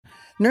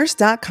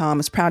Nurse.com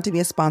is proud to be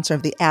a sponsor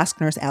of the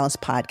Ask Nurse Alice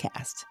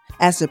podcast.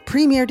 As the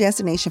premier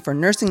destination for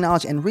nursing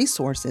knowledge and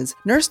resources,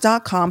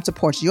 Nurse.com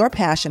supports your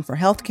passion for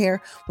healthcare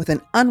with an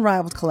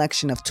unrivaled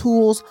collection of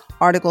tools,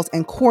 articles,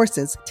 and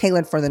courses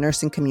tailored for the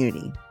nursing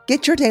community.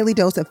 Get your daily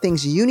dose of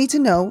things you need to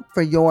know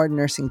for your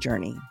nursing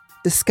journey.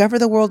 Discover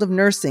the world of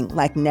nursing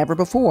like never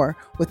before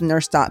with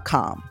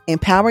Nurse.com.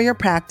 Empower your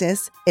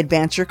practice,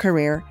 advance your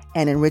career,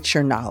 and enrich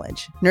your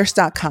knowledge.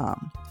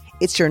 Nurse.com.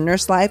 It's your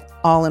nurse life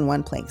all in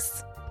one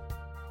place.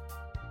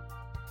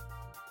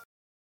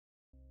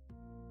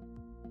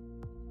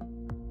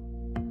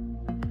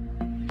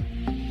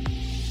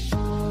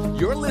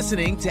 You're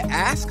listening to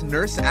Ask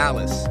Nurse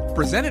Alice,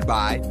 presented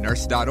by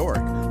Nurse.org,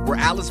 where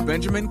Alice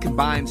Benjamin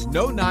combines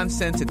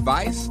no-nonsense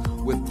advice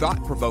with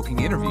thought-provoking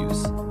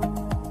interviews.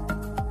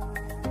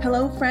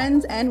 Hello,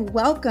 friends, and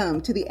welcome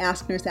to the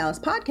Ask Nurse Alice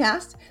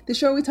podcast, the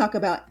show where we talk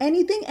about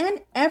anything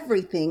and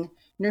everything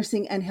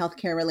nursing and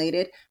healthcare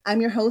related.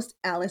 I'm your host,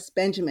 Alice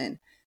Benjamin,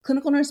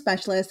 clinical nurse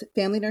specialist,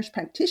 family nurse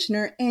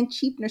practitioner, and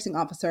chief nursing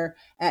officer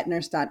at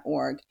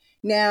Nurse.org.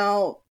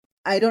 Now,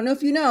 I don't know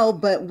if you know,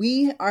 but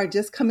we are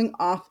just coming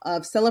off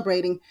of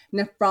celebrating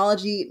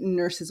Nephrology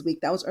Nurses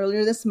Week. That was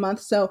earlier this month.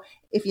 So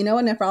if you know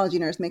a nephrology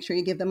nurse, make sure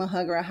you give them a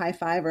hug or a high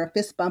five or a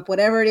fist bump,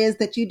 whatever it is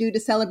that you do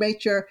to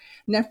celebrate your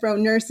nephro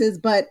nurses.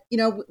 But,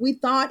 we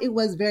thought it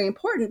was very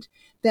important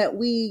that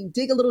we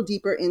dig a little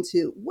deeper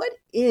into what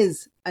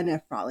is a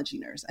nephrology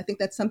nurse. I think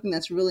that's something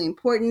that's really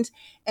important.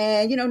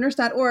 And,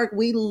 Nurse.org,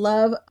 we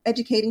love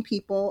educating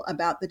people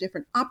about the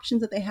different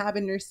options that they have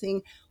in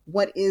nursing.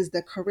 What is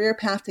the career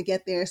path to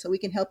get there so we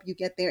can help you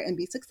get there and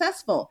be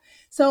successful.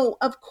 So,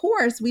 of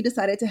course, we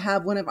decided to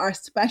have one of our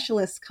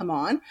specialists come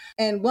on.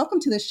 And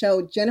welcome to the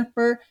show,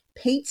 Jennifer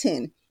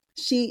Payton.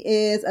 She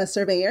is a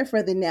surveyor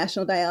for the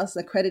National Dialysis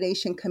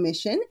Accreditation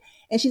Commission,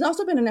 and she's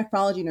also been a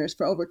nephrology nurse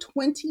for over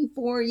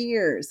 24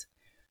 years.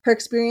 Her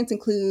experience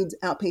includes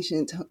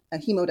outpatient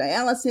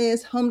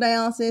hemodialysis, home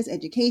dialysis,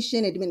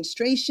 education,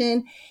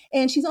 administration,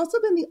 and she's also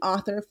been the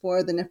author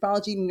for the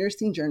Nephrology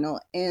Nursing Journal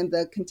and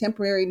the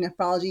Contemporary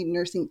Nephrology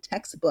Nursing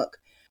Textbook.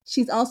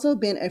 She's also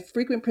been a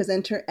frequent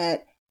presenter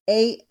at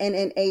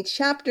ANNA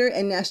chapter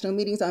and national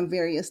meetings on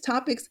various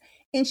topics,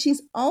 and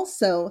she's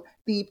also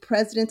the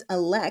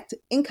president-elect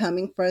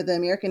incoming for the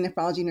American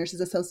Nephrology Nurses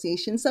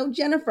Association. So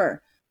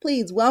Jennifer,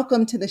 please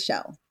welcome to the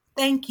show.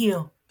 Thank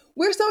you.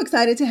 We're so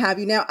excited to have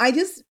you. Now, I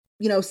just,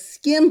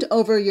 skimmed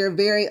over your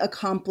very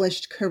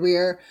accomplished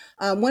career.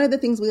 One of the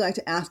things we like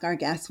to ask our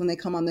guests when they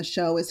come on the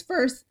show is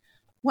first,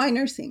 why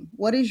nursing?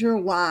 What is your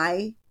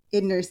why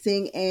in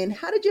nursing? And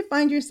how did you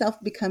find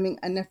yourself becoming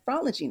a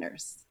nephrology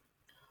nurse?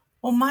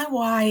 Well, my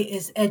why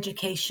is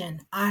education.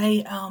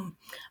 I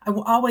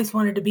always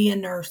wanted to be a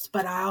nurse,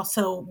 but I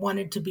also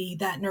wanted to be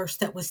that nurse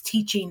that was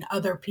teaching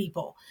other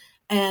people.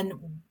 And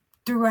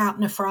throughout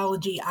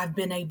nephrology, I've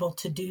been able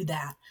to do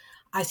that.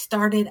 I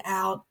started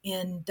out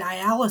in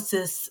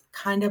dialysis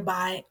kind of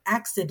by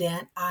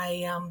accident.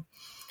 I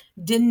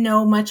didn't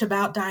know much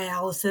about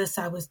dialysis.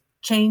 I was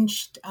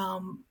changed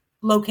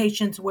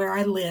locations where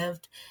I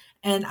lived,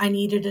 and I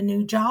needed a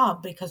new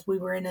job because we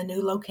were in a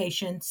new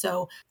location.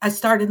 So I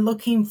started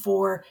looking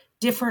for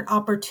different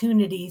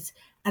opportunities,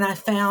 and I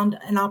found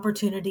an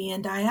opportunity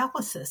in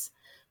dialysis.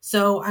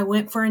 So I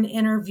went for an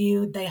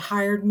interview. They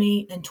hired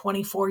me, and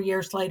 24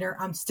 years later,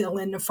 I'm still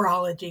in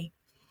nephrology.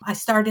 I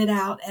started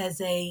out as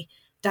a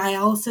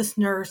dialysis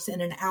nurse in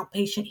an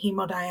outpatient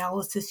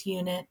hemodialysis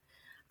unit.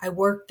 I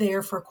worked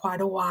there for quite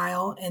a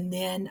while, and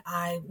then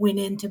I went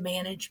into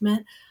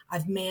management.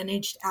 I've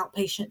managed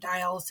outpatient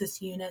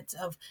dialysis units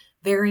of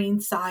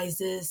varying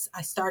sizes.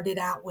 I started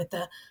out with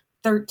a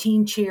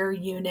 13-chair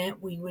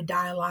unit. We would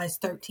dialyze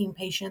 13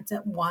 patients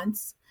at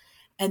once.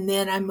 And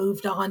then I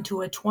moved on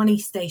to a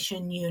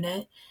 20-station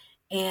unit.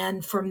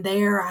 And from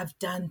there, I've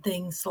done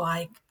things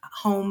like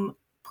home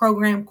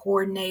program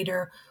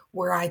coordinator,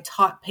 where I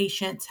taught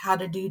patients how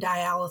to do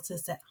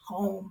dialysis at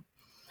home.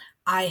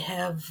 I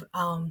have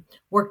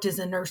worked as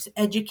a nurse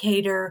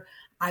educator.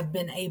 I've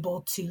been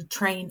able to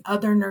train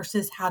other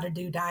nurses how to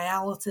do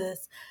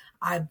dialysis.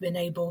 I've been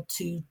able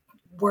to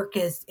work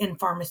in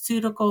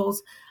pharmaceuticals.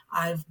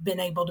 I've been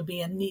able to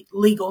be a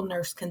legal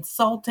nurse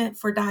consultant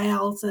for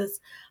dialysis.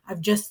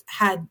 I've just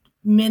had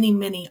many,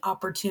 many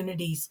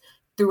opportunities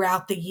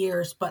throughout the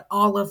years, but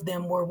all of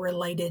them were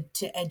related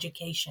to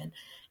education.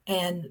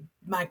 And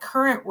my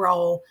current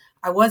role,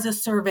 I was a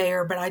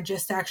surveyor, but I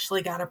just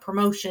actually got a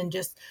promotion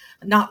just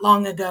not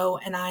long ago,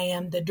 and I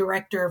am the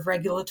Director of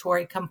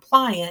Regulatory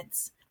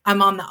Compliance.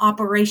 I'm on the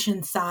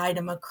operations side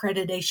of an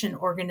accreditation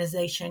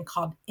organization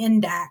called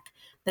NDAC,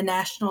 the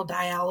National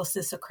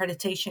Dialysis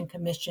Accreditation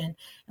Commission.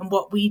 And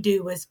what we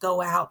do is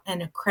go out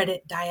and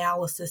accredit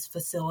dialysis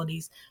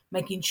facilities,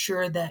 making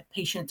sure that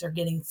patients are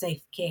getting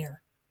safe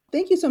care.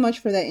 Thank you so much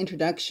for that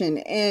introduction.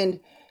 And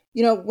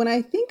when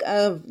I think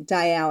of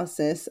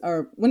dialysis,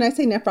 or when I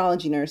say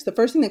nephrology nurse, the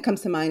first thing that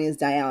comes to mind is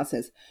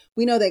dialysis.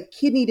 We know that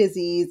kidney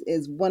disease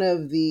is one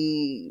of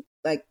the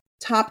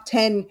top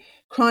 10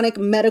 chronic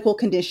medical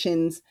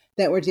conditions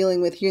that we're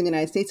dealing with here in the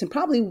United States and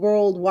probably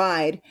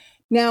worldwide.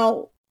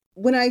 Now,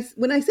 when I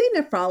say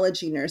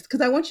nephrology nurse,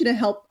 because I want you to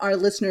help our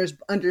listeners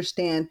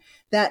understand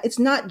that it's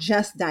not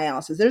just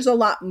dialysis. There's a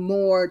lot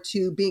more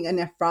to being a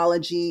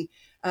nephrology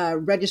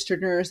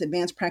registered nurse,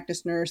 advanced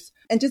practice nurse,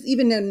 and just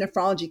even in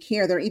nephrology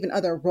care, there are even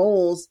other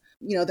roles.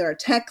 There are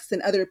techs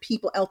and other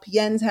people.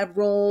 LPNs have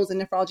roles in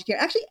nephrology care.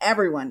 Actually,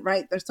 everyone,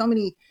 right? There's so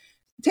many.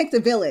 It takes a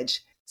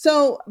village.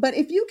 So, but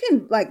if you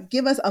can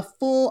give us a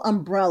full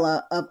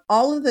umbrella of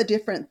all of the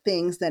different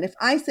things that if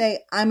I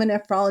say I'm a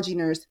nephrology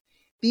nurse,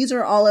 these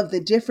are all of the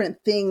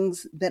different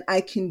things that I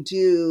can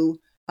do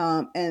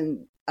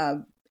and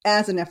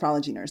as a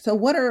nephrology nurse. So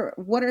what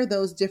are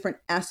those different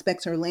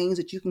aspects or lanes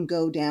that you can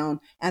go down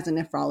as a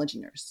nephrology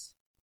nurse?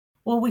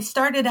 Well, we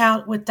started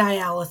out with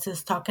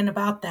dialysis, talking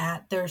about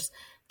that. There's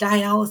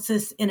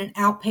dialysis in an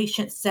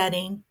outpatient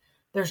setting.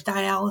 There's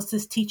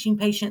dialysis teaching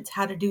patients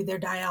how to do their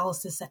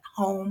dialysis at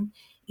home,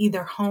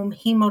 either home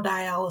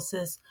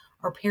hemodialysis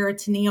or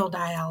peritoneal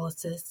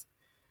dialysis.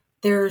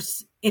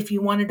 There's, if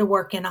you wanted to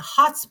work in a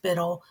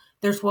hospital,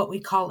 there's what we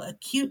call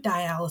acute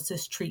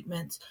dialysis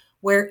treatments,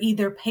 where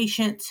either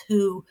patients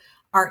who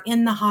are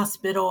in the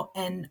hospital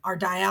and are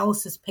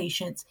dialysis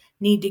patients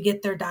need to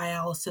get their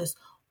dialysis,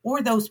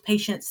 or those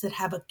patients that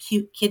have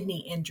acute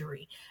kidney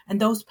injury.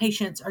 And those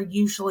patients are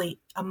usually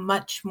a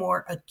much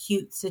more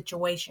acute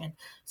situation.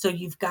 So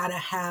you've got to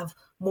have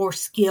more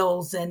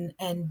skills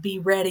and be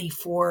ready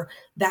for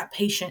that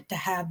patient to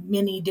have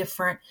many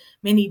different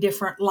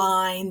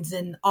lines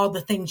and all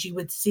the things you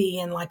would see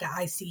in like an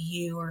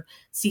ICU or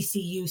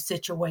CCU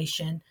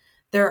situation.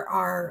 There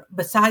are,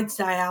 besides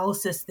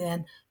dialysis,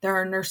 then there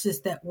are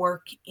nurses that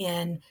work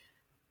in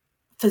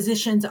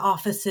physicians'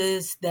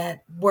 offices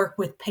that work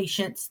with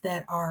patients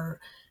that are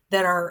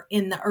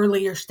in the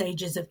earlier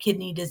stages of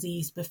kidney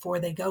disease before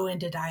they go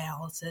into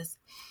dialysis.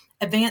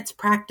 Advanced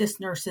practice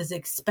nurses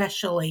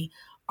especially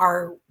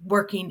are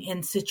working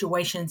in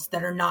situations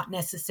that are not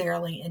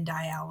necessarily in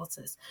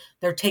dialysis.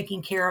 They're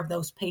taking care of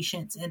those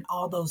patients in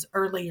all those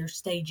earlier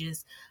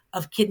stages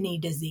of kidney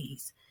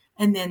disease.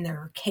 And then there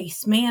are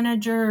case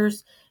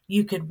managers.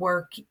 You could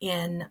work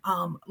in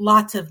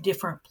lots of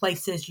different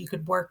places. You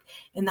could work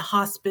in the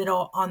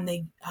hospital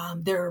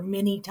there are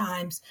many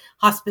times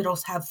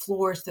hospitals have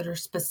floors that are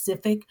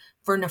specific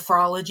for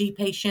nephrology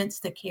patients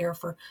to care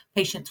for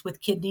patients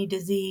with kidney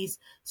disease.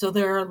 So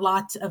there are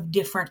lots of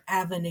different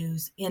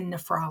avenues in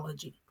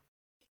nephrology.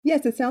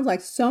 Yes, it sounds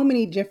like so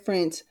many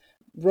different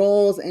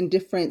roles and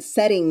different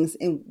settings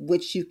in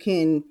which you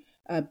can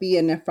be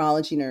a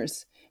nephrology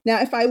nurse. Now,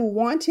 if I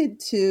wanted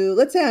to,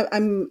 let's say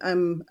I'm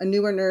a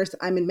newer nurse,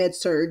 I'm in med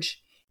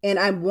surge, and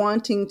I'm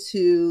wanting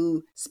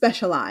to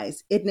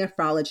specialize in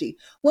nephrology,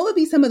 what would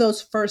be some of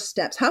those first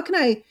steps? How can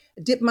I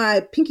dip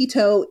my pinky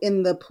toe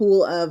in the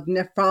pool of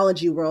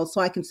nephrology world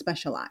so I can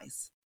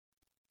specialize?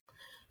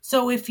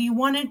 So if you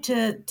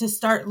wanted to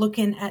start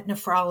looking at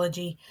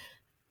nephrology,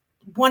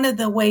 one of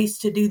the ways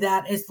to do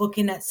that is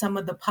looking at some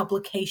of the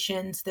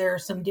publications.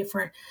 There's a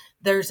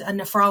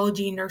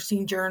nephrology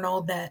nursing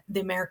journal that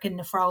the American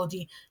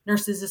Nephrology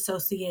Nurses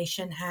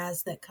Association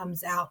has that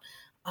comes out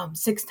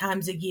 6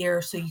 times a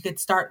year. So you could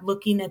start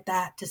looking at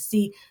that to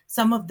see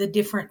some of the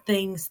different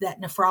things that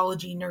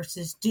nephrology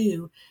nurses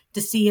do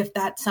to see if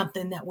that's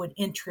something that would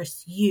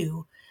interest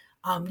you.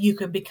 You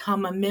could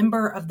become a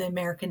member of the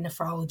American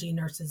Nephrology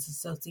Nurses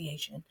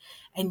Association,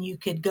 and you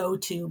could go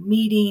to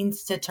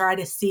meetings to try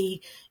to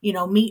see,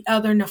 meet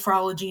other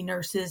nephrology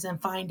nurses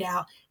and find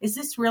out, is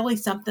this really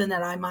something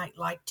that I might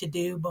like to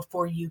do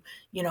before you,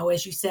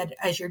 as you said,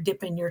 as you're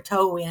dipping your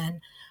toe in.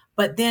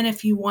 But then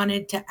if you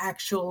wanted to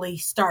actually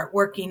start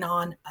working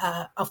on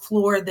a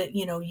floor that,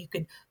 you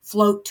could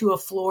float to a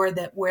floor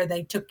where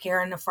they took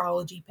care of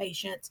nephrology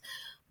patients.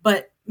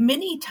 But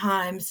many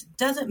times,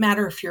 doesn't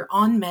matter if you're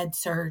on med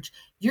surge,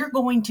 you're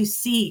going to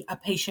see a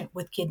patient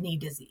with kidney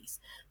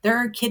disease. There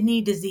are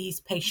kidney disease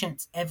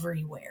patients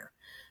everywhere.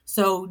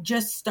 So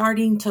just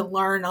starting to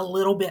learn a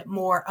little bit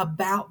more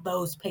about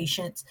those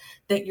patients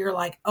that you're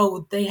like,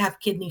 oh, they have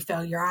kidney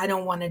failure. I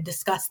don't want to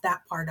discuss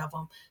that part of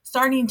them.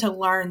 Starting to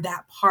learn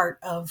that part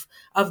of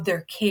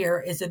their care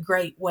is a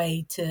great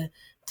way to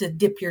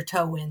dip your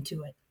toe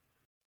into it.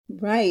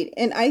 Right.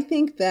 And I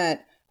think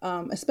that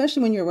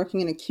especially when you're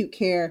working in acute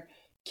care,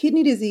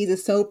 kidney disease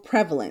is so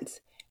prevalent.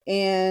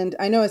 And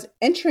I know as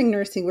entering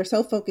nursing, we're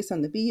so focused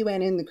on the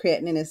BUN and the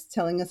creatinine is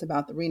telling us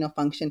about the renal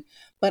function.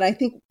 But I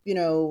think,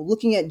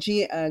 looking at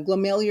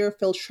glomerular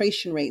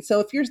filtration rate. So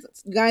if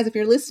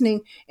you're listening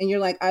and you're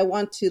like, I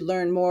want to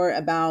learn more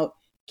about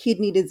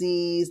kidney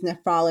disease,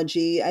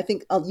 nephrology, I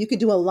think you could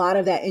do a lot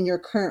of that in your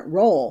current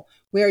role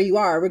where you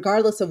are,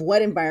 regardless of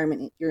what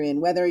environment you're in,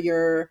 whether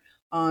you're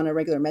on a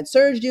regular med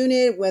surge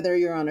unit, whether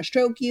you're on a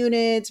stroke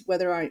unit,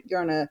 whether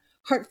you're on a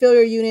heart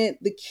failure unit.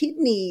 The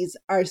kidneys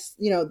are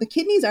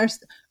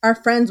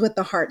friends with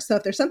the heart. So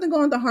if there's something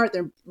going on with the heart,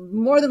 there's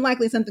more than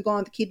likely something going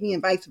on with the kidney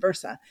and vice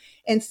versa.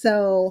 And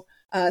so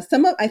as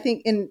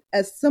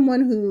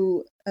someone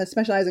who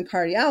specializes in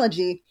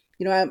cardiology,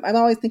 I'm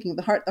always thinking of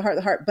the heart,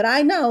 but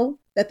I know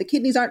that the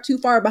kidneys aren't too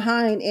far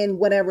behind in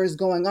whatever is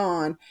going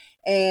on.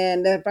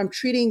 And if I'm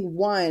treating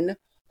one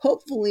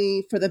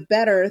hopefully for the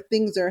better,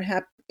 things are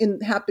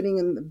happening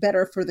and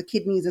better for the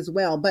kidneys as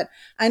well. But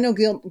I know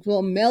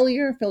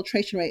glomerular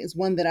filtration rate is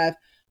one that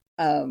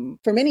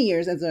for many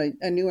years as a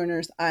newer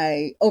nurse,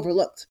 I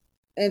overlooked.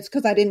 And it's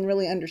because I didn't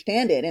really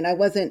understand it. And I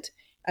wasn't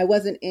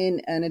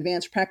in an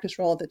advanced practice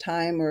role at the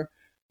time, or,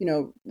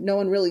 no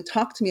one really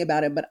talked to me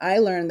about it. But I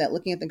learned that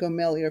looking at the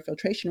glomerular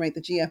filtration rate,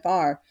 the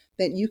GFR,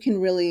 that you can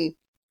really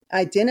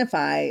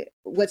identify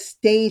what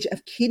stage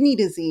of kidney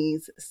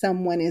disease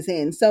someone is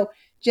in. So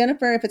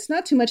Jennifer, if it's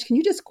not too much, can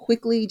you just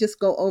quickly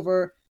go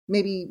over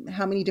maybe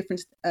how many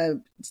different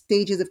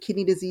stages of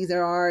kidney disease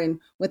there are and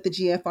what the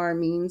GFR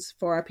means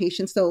for our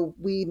patients, so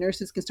we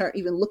nurses can start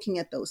even looking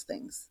at those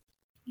things?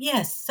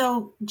 Yes,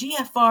 so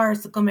GFR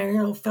is the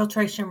glomerular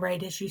filtration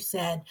rate, as you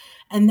said,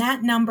 and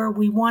that number,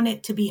 we want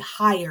it to be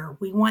higher.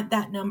 We want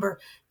that number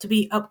to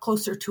be up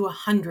closer to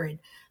 100.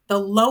 The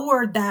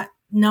lower that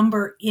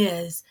number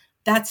is,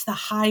 that's the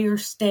higher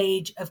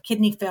stage of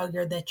kidney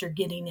failure that you're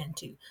getting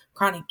into,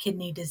 chronic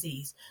kidney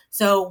disease.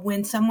 So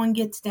when someone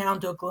gets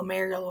down to a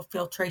glomerular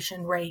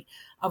filtration rate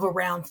of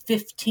around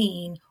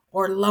 15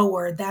 or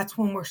lower, that's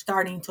when we're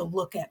starting to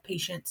look at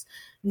patients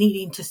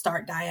needing to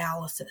start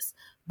dialysis.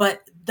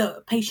 But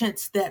the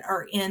patients that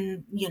are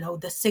in,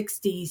 the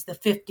 60s, the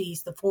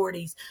 50s, the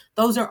 40s,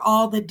 those are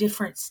all the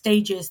different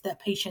stages that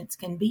patients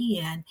can be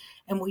in.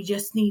 And we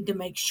just need to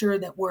make sure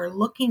that we're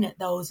looking at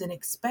those, and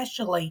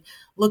especially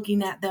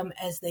looking at them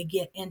as they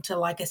get into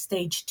like a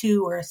stage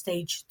 2 or a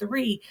stage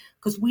 3,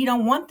 because we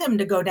don't want them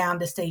to go down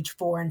to stage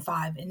 4 and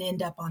 5 and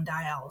end up on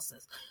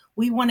dialysis.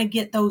 We want to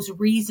get those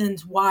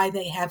reasons why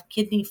they have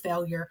kidney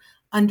failure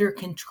under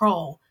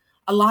control.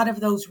 A lot of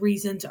those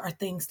reasons are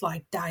things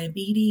like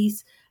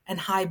diabetes and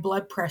high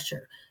blood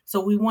pressure. So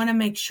we want to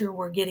make sure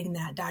we're getting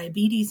that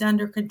diabetes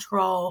under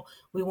control.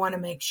 We want to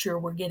make sure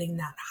we're getting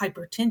that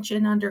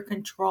hypertension under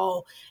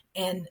control.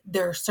 And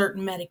there are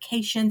certain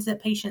medications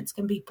that patients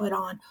can be put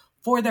on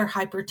for their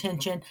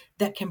hypertension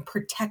that can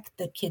protect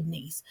the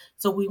kidneys.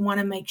 So we want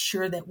to make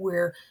sure that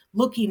we're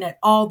looking at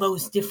all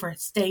those different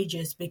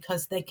stages,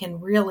 because they can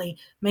really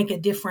make a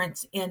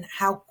difference in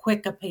how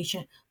quick a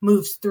patient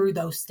moves through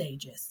those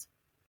stages.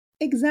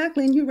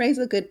 Exactly. And you raise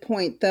a good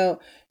point, though.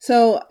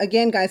 So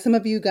again, guys, some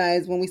of you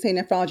guys, when we say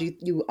nephrology,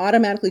 you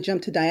automatically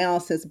jump to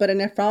dialysis, but a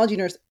nephrology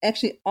nurse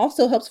actually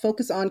also helps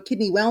focus on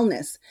kidney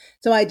wellness.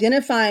 So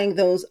identifying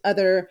those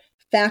other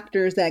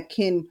factors that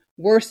can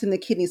worsen the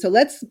kidney. So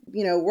let's,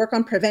 work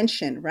on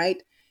prevention,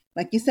 right?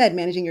 Like you said,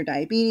 managing your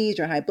diabetes,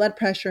 your high blood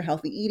pressure,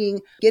 healthy eating,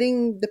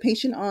 getting the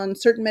patient on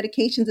certain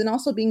medications, and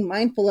also being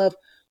mindful of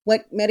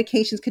what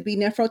medications could be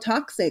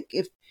nephrotoxic.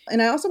 And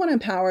I also want to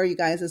empower you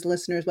guys as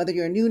listeners, whether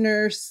you're a new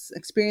nurse,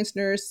 experienced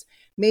nurse,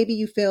 maybe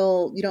you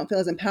don't feel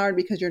as empowered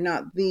because you're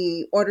not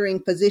the ordering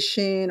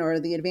physician or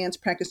the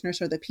advanced practice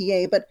nurse or the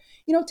PA, but,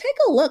 take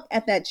a look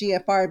at that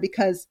GFR,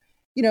 because,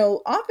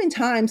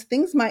 oftentimes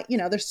things might,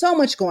 there's so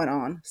much going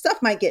on,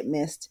 stuff might get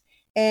missed.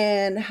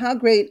 And how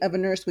great of a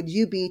nurse would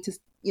you be to,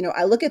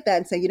 I look at that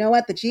and say, you know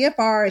what, the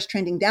GFR is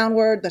trending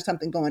downward. There's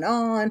something going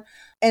on.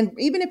 And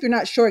even if you're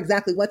not sure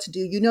exactly what to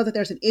do, you know that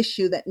there's an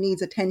issue that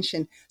needs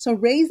attention. So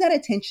raise that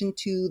attention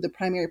to the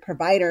primary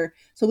provider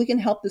so we can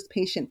help this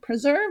patient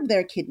preserve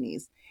their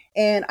kidneys.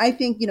 And I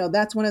think,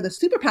 that's one of the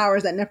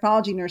superpowers that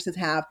nephrology nurses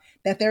have,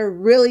 that they're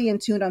really in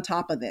tune on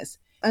top of this.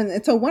 And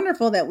it's so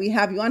wonderful that we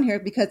have you on here,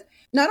 because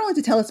not only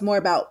to tell us more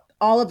about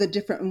all of the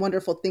different and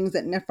wonderful things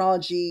that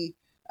nephrology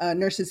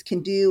nurses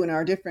can do and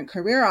our different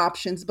career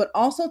options, but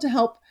also to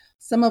help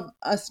some of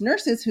us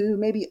nurses who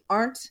maybe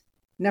aren't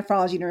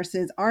nephrology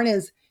nurses, aren't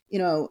as,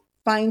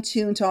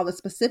 fine-tuned to all the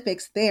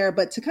specifics there,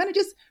 but to kind of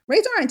just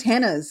raise our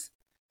antennas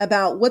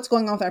about what's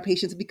going on with our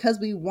patients, because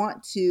we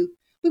want to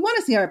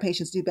see our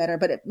patients do better,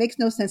 but it makes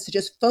no sense to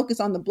just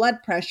focus on the blood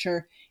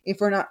pressure if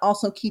we're not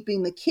also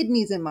keeping the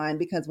kidneys in mind,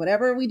 because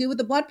whatever we do with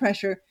the blood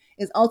pressure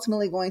is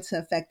ultimately going to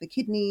affect the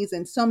kidneys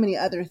and so many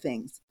other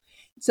things.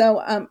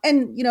 So,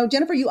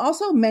 Jennifer, you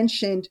also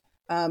mentioned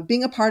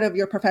being a part of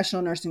your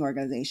professional nursing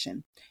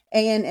organization,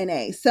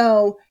 ANNA.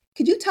 So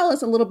could you tell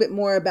us a little bit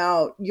more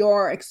about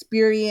your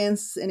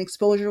experience and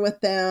exposure with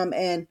them,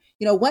 and,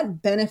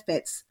 what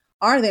benefits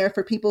are there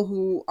for people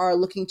who are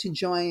looking to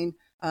join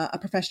a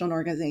professional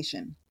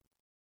organization?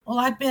 Well,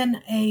 I've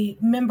been a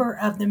member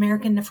of the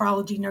American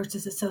Nephrology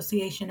Nurses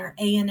Association, or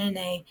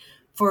ANNA,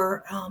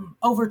 for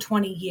over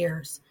 20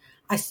 years.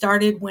 I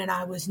started when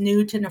I was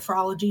new to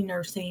nephrology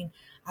nursing.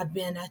 I've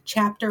been a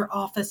chapter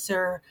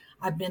officer.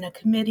 I've been a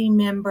committee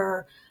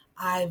member.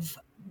 I've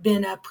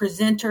been a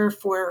presenter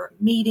for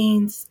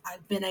meetings.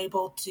 I've been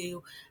able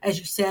to, as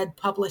you said,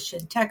 publish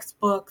in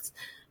textbooks.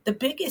 The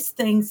biggest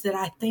things that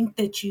I think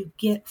that you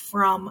get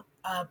from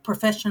a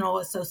professional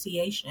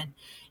association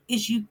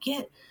is you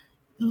get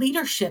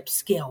leadership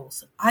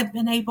skills. I've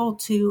been able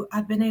to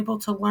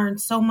learn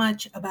so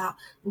much about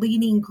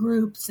leading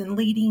groups and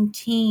leading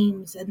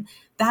teams, and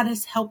that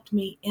has helped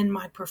me in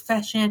my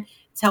profession.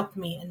 It's helped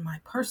me in my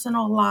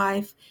personal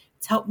life.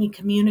 It's helped me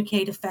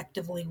communicate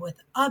effectively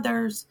with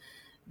others.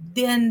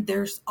 Then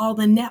there's all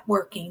the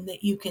networking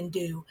that you can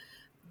do.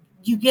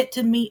 You get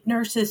to meet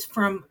nurses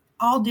from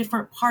all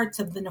different parts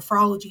of the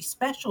nephrology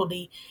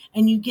specialty,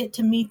 and you get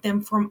to meet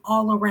them from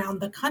all around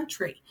the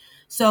country.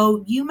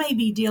 So you may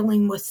be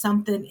dealing with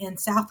something in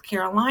South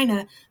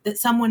Carolina that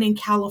someone in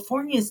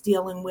California is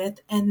dealing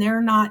with, and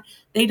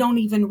they don't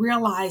even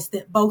realize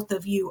that both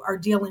of you are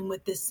dealing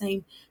with this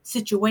same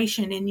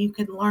situation, and you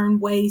can learn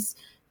ways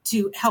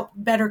to help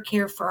better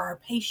care for our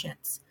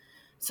patients.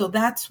 So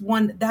that's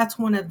one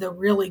of the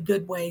really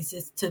good ways,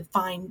 is to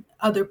find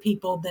other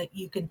people that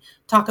you can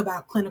talk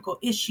about clinical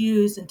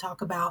issues and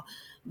talk about,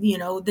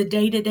 the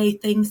day-to-day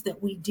things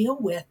that we deal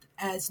with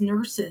as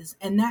nurses.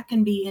 And that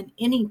can be in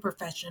any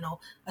professional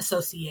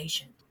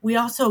association. We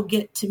also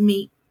get to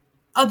meet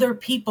other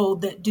people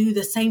that do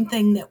the same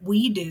thing that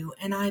we do.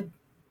 And I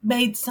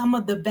made some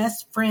of the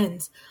best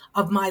friends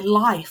of my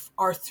life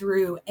are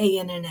through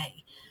ANNA.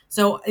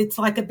 So it's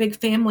like a big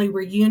family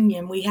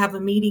reunion. We have a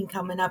meeting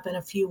coming up in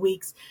a few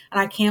weeks, and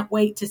I can't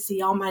wait to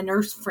see all my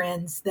nurse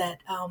friends that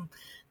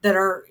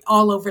are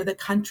all over the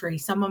country.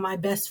 Some of my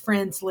best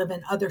friends live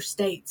in other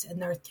states,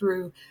 and they're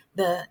through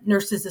the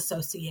Nurses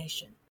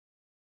Association.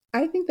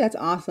 I think that's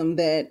awesome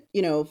that,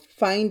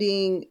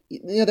 finding,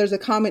 there's a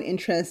common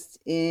interest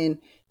in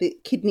the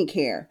kidney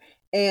care,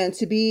 and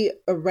to be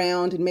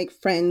around and make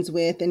friends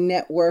with and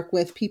network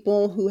with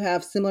people who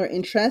have similar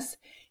interests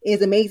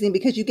is amazing,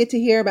 because you get to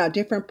hear about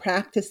different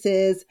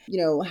practices,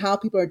 how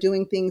people are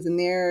doing things in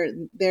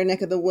their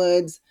neck of the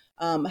woods,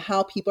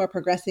 how people are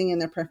progressing in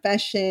their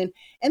profession,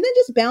 and then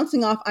just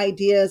bouncing off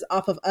ideas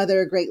off of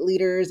other great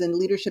leaders and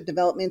leadership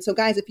development. So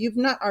guys, if you've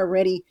not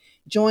already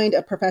joined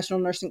a professional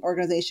nursing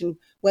organization,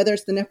 whether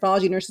it's the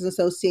Nephrology Nurses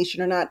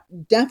Association or not,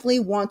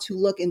 definitely want to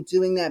look in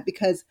doing that,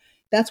 because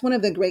that's one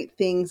of the great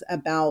things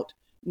about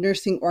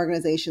nursing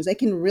organizations. They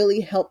can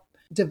really help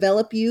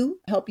develop you,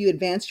 help you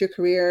advance your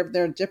career.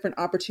 There are different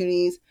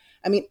opportunities.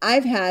 I mean,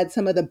 I've had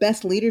some of the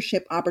best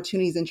leadership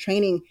opportunities and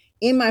training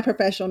in my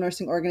professional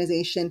nursing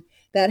organization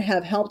that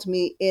have helped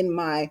me in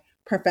my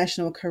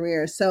professional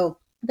career. So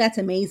that's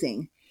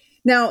amazing.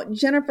 Now,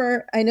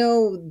 Jennifer, I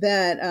know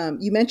that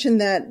you mentioned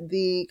that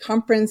the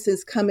conference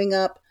is coming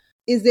up.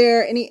 Is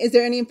there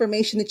any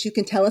information that you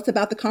can tell us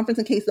about the conference,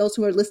 in case those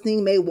who are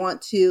listening may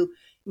want to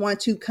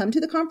come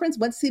to the conference?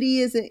 What city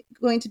is it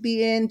going to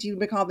be in? Do you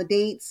recall the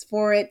dates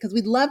for it? Because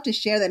we'd love to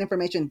share that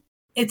information.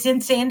 It's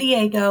in San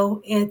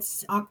Diego.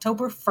 It's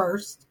October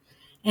 1st,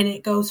 and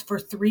it goes for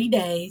 3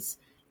 days.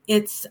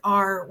 It's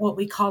what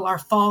we call our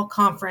fall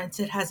conference.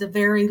 It has a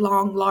very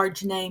long,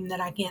 large name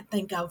that I can't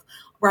think of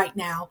right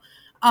now.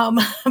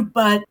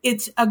 But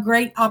it's a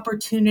great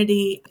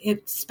opportunity.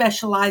 It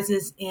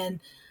specializes in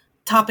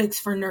topics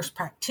for nurse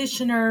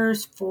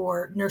practitioners,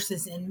 for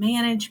nurses in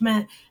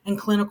management, and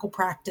clinical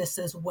practice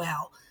as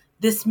well.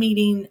 This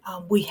meeting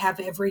we have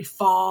every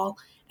fall,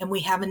 and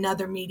we have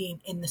another meeting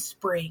in the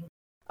spring.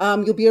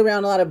 You'll be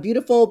around a lot of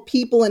beautiful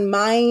people and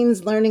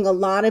minds, learning a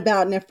lot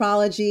about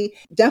nephrology.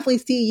 Definitely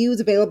CEUs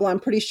available, I'm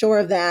pretty sure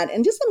of that.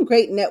 And just some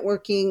great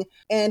networking.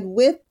 And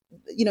with,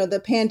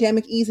 the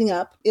pandemic easing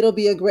up, it'll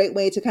be a great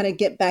way to kind of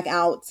get back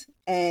out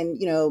and,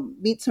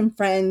 meet some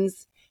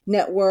friends,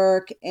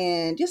 network,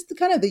 and just the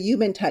kind of the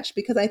human touch,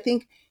 because I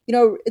think,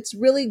 it's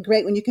really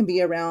great when you can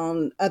be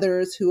around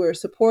others who are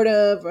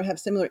supportive or have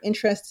similar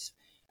interests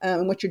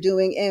in what you're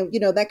doing. And,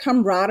 that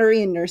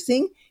camaraderie in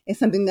nursing is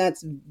something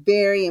that's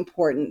very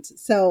important.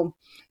 So,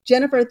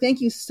 Jennifer, thank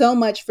you so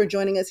much for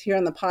joining us here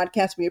on the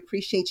podcast. We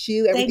appreciate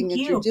you, everything that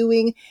you're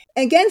doing.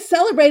 Again,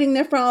 celebrating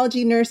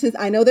nephrology nurses.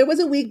 I know there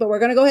was a week, but we're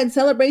going to go ahead and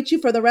celebrate you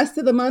for the rest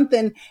of the month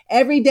and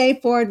every day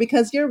forward,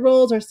 because your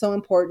roles are so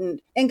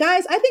important. And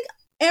guys, I think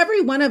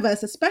every one of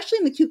us, especially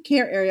in the acute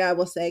care area, I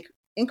will say,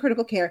 in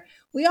critical care,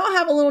 we all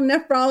have a little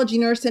nephrology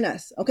nurse in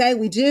us. Okay,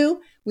 we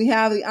do. We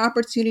have the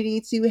opportunity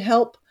to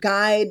help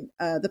guide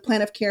the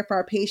plan of care for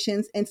our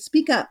patients and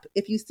speak up.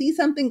 If you see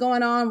something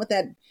going on with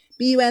that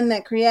BUN,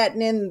 that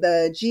creatinine,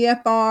 the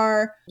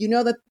GFR,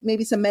 that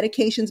maybe some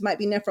medications might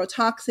be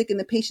nephrotoxic and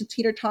the patient's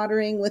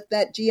teeter-tottering with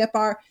that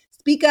GFR,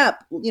 speak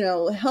up,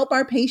 help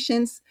our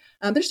patients.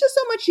 There's just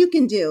so much you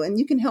can do, and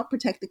you can help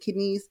protect the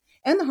kidneys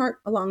and the heart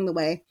along the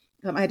way.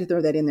 I had to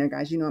throw that in there,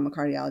 guys. I'm a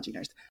cardiology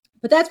nurse.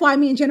 But that's why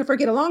me and Jennifer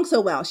get along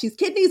so well. She's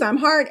kidneys, I'm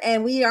heart,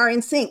 and we are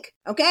in sync,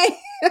 okay?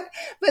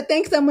 But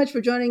thanks so much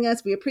for joining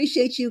us. We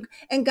appreciate you.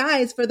 And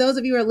guys, for those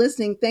of you who are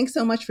listening, thanks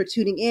so much for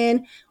tuning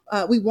in.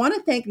 We want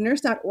to thank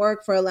nurse.org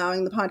for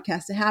allowing the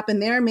podcast to happen.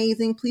 They're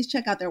amazing. Please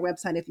check out their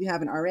website if you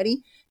haven't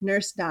already,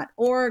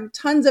 nurse.org.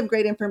 Tons of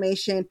great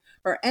information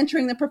for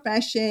entering the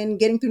profession,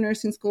 getting through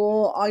nursing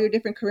school, all your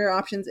different career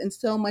options, and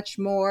so much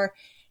more.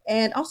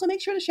 And also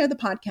make sure to share the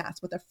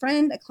podcast with a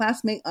friend, a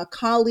classmate, a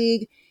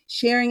colleague.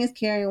 Sharing is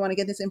caring. I want to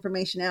get this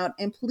information out.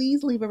 And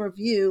please leave a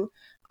review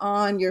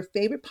on your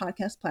favorite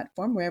podcast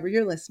platform, wherever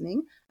you're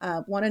listening.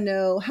 Want to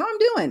know how I'm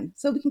doing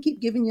so we can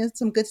keep giving you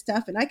some good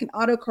stuff. And I can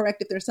autocorrect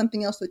if there's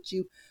something else that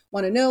you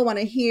want to know, want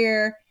to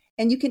hear.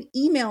 And you can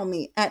email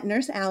me at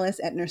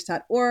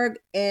nursealice@nurse.org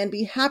and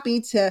be happy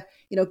to,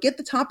 get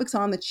the topics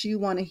on that you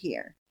want to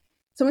hear.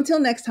 So until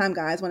next time,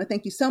 guys, I want to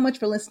thank you so much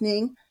for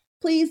listening.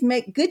 Please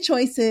make good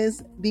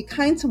choices, be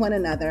kind to one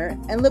another,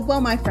 and live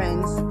well, my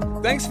friends.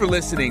 Thanks for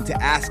listening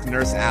to Ask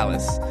Nurse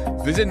Alice.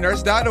 Visit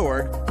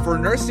nurse.org for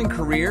nursing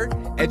career,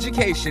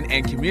 education,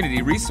 and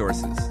community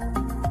resources.